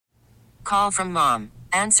call from mom.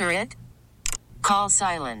 Answer it. Call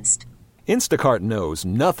silenced. Instacart knows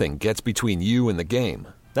nothing gets between you and the game.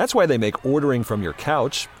 That's why they make ordering from your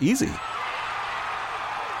couch easy.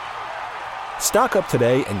 Stock up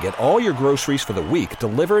today and get all your groceries for the week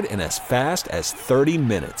delivered in as fast as 30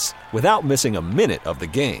 minutes without missing a minute of the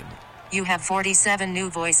game. You have 47 new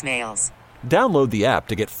voicemails. Download the app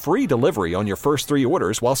to get free delivery on your first 3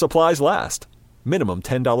 orders while supplies last. Minimum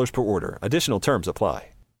 $10 per order. Additional terms apply.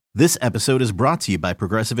 This episode is brought to you by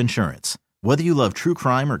Progressive Insurance. Whether you love true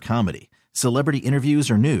crime or comedy, celebrity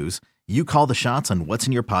interviews or news, you call the shots on what's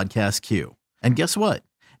in your podcast queue. And guess what?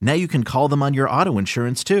 Now you can call them on your auto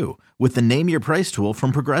insurance too with the Name Your Price tool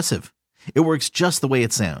from Progressive. It works just the way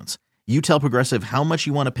it sounds. You tell Progressive how much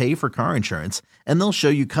you want to pay for car insurance, and they'll show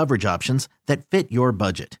you coverage options that fit your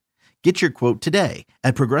budget. Get your quote today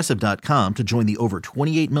at Progressive.com to join the over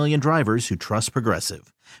 28 million drivers who trust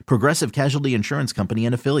Progressive. Progressive Casualty Insurance Company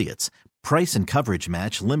and Affiliates. Price and coverage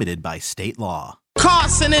match limited by state law.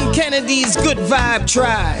 Carson and Kennedy's Good Vibe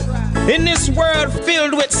Tribe. In this world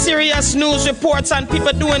filled with serious news reports and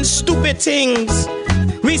people doing stupid things,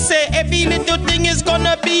 we say every little thing is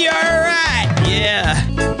gonna be alright. Yeah.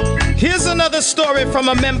 Here's another story from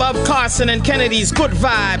a member of Carson and Kennedy's Good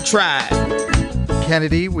Vibe Tribe.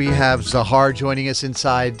 Kennedy, we have Zahar joining us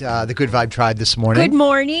inside the Good Vibe Tribe this morning. Good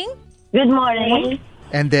morning. Good morning.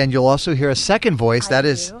 And then you'll also hear a second voice. That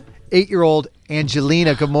is 8-year-old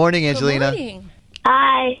Angelina. Good morning, Angelina. Good morning.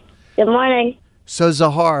 Hi. Good morning. So,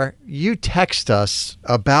 Zahar, you text us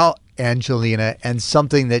about Angelina and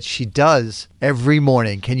something that she does every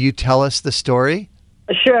morning. Can you tell us the story?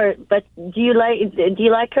 Sure, but do you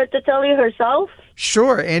like her to tell you herself?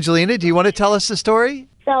 Sure. Angelina, do you want to tell us the story?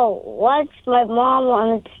 So, once my mom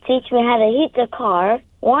wanted to teach me how to heat the car.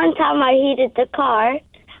 One time I heated the car,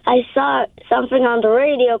 I saw something on the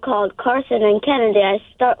radio called Carson and Kennedy.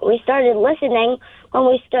 We started listening when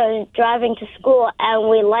we started driving to school, and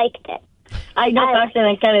we liked it. I know Carson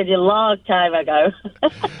and Kennedy a long time ago.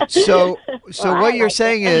 So what you're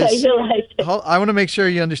saying is, You like it. I want to make sure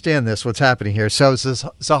you understand this, what's happening here. So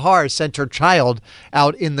Zahar sent her child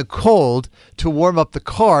out in the cold to warm up the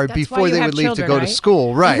car before they would leave to go to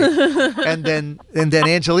school. Right. and then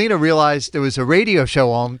Angelina realized there was a radio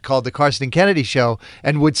show on called The Carson and Kennedy Show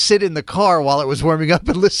and would sit in the car while it was warming up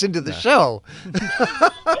and listen to the show.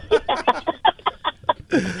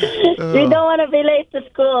 We don't want to be late to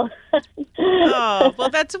school. Oh, well,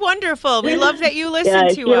 that's wonderful. We love that you listen to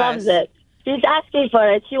us. She loves it. She's asking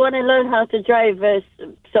for it. She want to learn how to drive.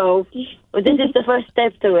 So this is the first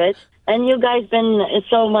step to it. And you guys been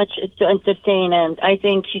so much to entertain. And I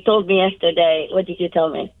think she told me yesterday. What did you tell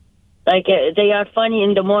me? Like they are funny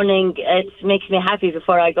in the morning. It makes me happy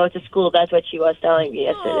before I go to school. That's what she was telling me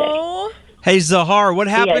yesterday. Aww. Hey, Zahar, what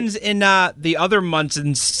happens in the other months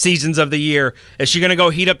and seasons of the year? Is she going to go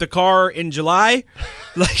heat up the car in July?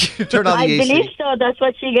 Turn on the AC. I believe so. That's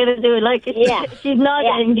what she's going to do. She's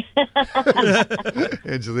nodding.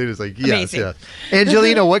 Angelina's like, yes, Amazing. yes.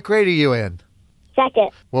 Angelina, what grade are you in? Second.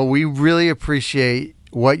 Well, we really appreciate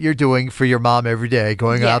what you're doing for your mom every day.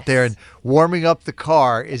 Going out there and warming up the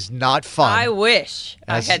car is not fun. I wish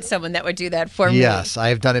I had someone that would do that for me. Yes, I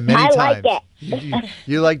have done it many times. Like it.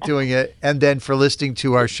 You like doing it, and then for listening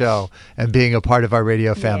to our show and being a part of our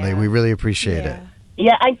radio family. Yeah. We really appreciate it.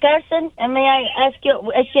 Yeah, and Carson, may I ask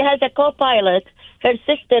you, she has a co-pilot, her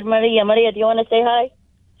sister, Maria. Maria, do you want to say hi?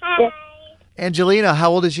 Hi. Angelina,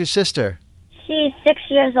 how old is your sister? She's 6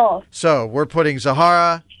 years old. So we're putting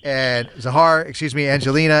Angelina,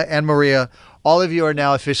 and Maria. All of you are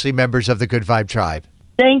now officially members of the Good Vibe Tribe.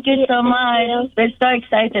 Thank you so much. We're so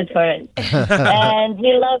excited for it. And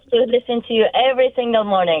we love to listen to you every single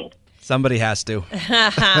morning. Somebody has to.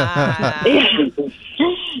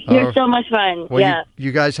 You're so much fun. Well,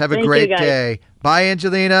 you guys have a great day. Bye,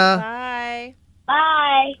 Angelina. Bye.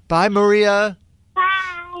 Bye. Bye, Maria.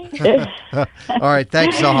 Bye. All right.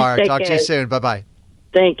 Thanks, Zahar. Take Talk to care. you soon. Bye-bye.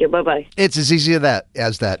 Thank you. Bye-bye. It's as easy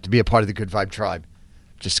as that to be a part of the Good Vibe Tribe.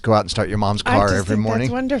 Just go out and start your mom's car every morning.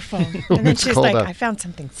 That's wonderful. And then she's like, I found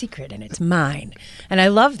something secret and it's mine. And I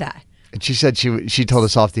love that. And she said she told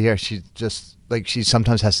us off the air. She just she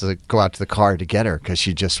sometimes has to go out to the car to get her because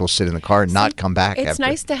she just will sit in the car and not come back. It's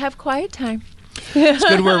nice to have quiet time. It's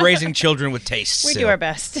good we're raising children with tastes. We do our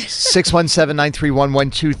best.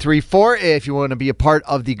 617-931-1234. If you want to be a part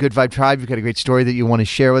of the Good Vibe Tribe, you've got a great story that you want to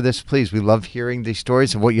share with us, please. We love hearing these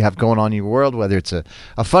stories of what you have going on in your world, whether it's a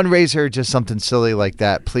fundraiser, just something silly like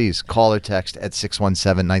that. Please call or text at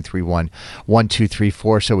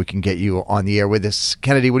 617-931-1234 so we can get you on the air with us.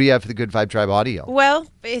 Kennedy, what do you have for the Good Vibe Tribe audio? Well,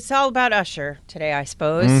 it's all about Usher today, I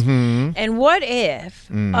suppose. Mm-hmm. And what if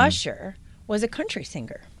Usher was a country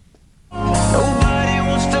singer? Nobody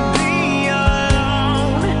wants to be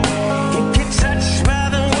alone. You get touched by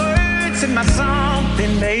the words in my song,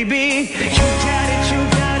 then maybe you got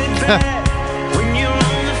it bad. When you're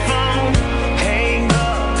on the phone, hang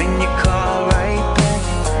up and you call right back.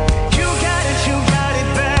 You got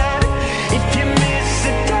it bad. If you miss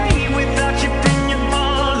a day without your pin, your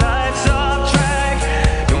ball lights off track.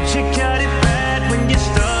 Don't you got it bad when you're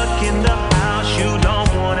stuck in the house? You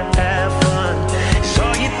don't wanna have fun. It's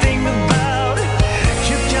all you think about.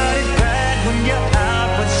 You got it bad when you're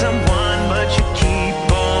out with someone, but you keep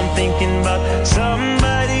on thinking about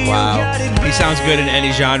somebody. Wow, he sounds good in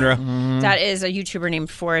any genre. That is a YouTuber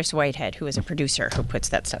named Forrest Whitehead, who is a producer who puts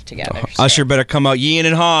that stuff together. Usher better come out Yin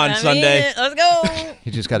and Han Sunday. Let's go.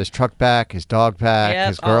 He just got his truck back, his dog pack,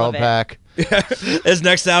 his girl pack. His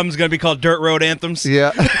next album is going to be called Dirt Road Anthems.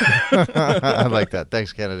 Yeah. I like that.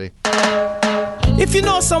 Thanks, Kennedy. If you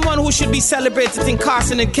know someone who should be celebrated in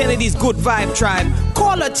Carson and Kennedy's Good Vibe Tribe,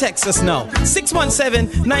 call or text us now.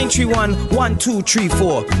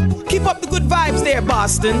 617-931-1234. Keep up the good vibes there,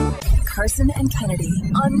 Boston. Carson and Kennedy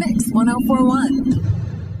on Mix 104.1.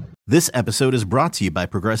 This episode is brought to you by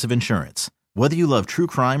Progressive Insurance. Whether you love true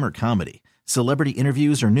crime or comedy, celebrity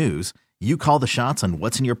interviews or news, you call the shots on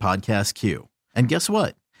what's in your podcast queue. And guess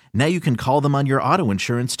what? Now you can call them on your auto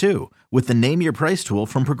insurance too with the Name Your Price tool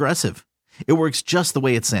from Progressive. It works just the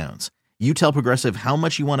way it sounds. You tell Progressive how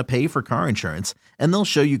much you want to pay for car insurance, and they'll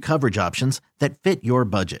show you coverage options that fit your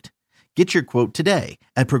budget. Get your quote today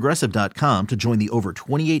at Progressive.com to join the over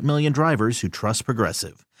 28 million drivers who trust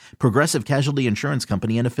Progressive. Progressive Casualty Insurance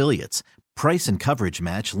Company and Affiliates. Price and coverage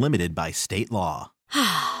match limited by state law.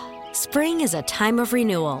 Spring is a time of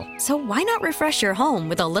renewal, so why not refresh your home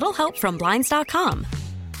with a little help from Blinds.com?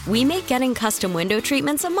 We make getting custom window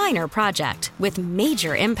treatments a minor project with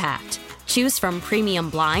major impact. Choose from premium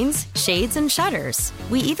blinds, shades, and shutters.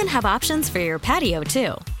 We even have options for your patio,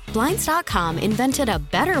 too. Blinds.com invented a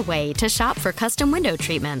better way to shop for custom window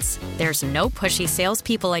treatments. There's no pushy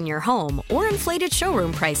salespeople in your home or inflated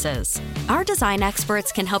showroom prices. Our design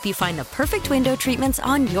experts can help you find the perfect window treatments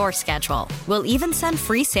on your schedule. We'll even send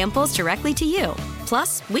free samples directly to you.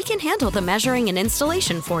 Plus, we can handle the measuring and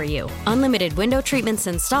installation for you. Unlimited window treatments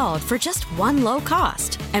installed for just one low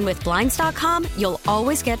cost. And with Blinds.com, you'll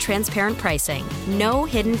always get transparent pricing. No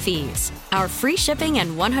hidden fees. Our free shipping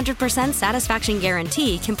and 100% satisfaction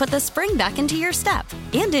guarantee can put the spring back into your step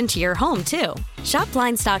and into your home, too. Shop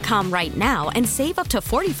Blinds.com right now and save up to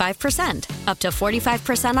 45%. Up to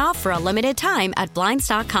 45% off for a limited time at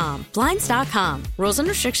Blinds.com. Blinds.com. Rules and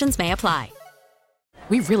restrictions may apply.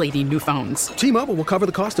 We really need new phones. T-Mobile will cover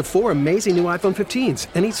the cost of 4 amazing new iPhone 15s,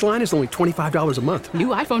 and each line is only $25 a month. New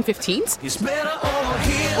iPhone 15s? It's better over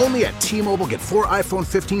here. Only at T-Mobile, get 4 iPhone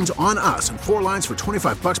 15s on us and 4 lines for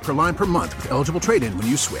 $25 per line per month with eligible trade-in when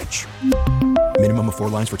you switch. Minimum of 4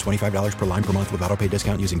 lines for $25 per line per month with autopay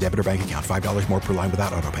discount using debit or bank account. $5 more per line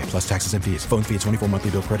without autopay, plus taxes and fees. Phone fee at 24 monthly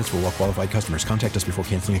bill credits for well-qualified customers. Contact us before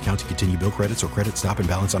canceling account to continue bill credits or credit stop and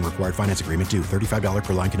balance on required finance agreement due. $35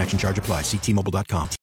 per line connection charge applies. See T-Mobile.com.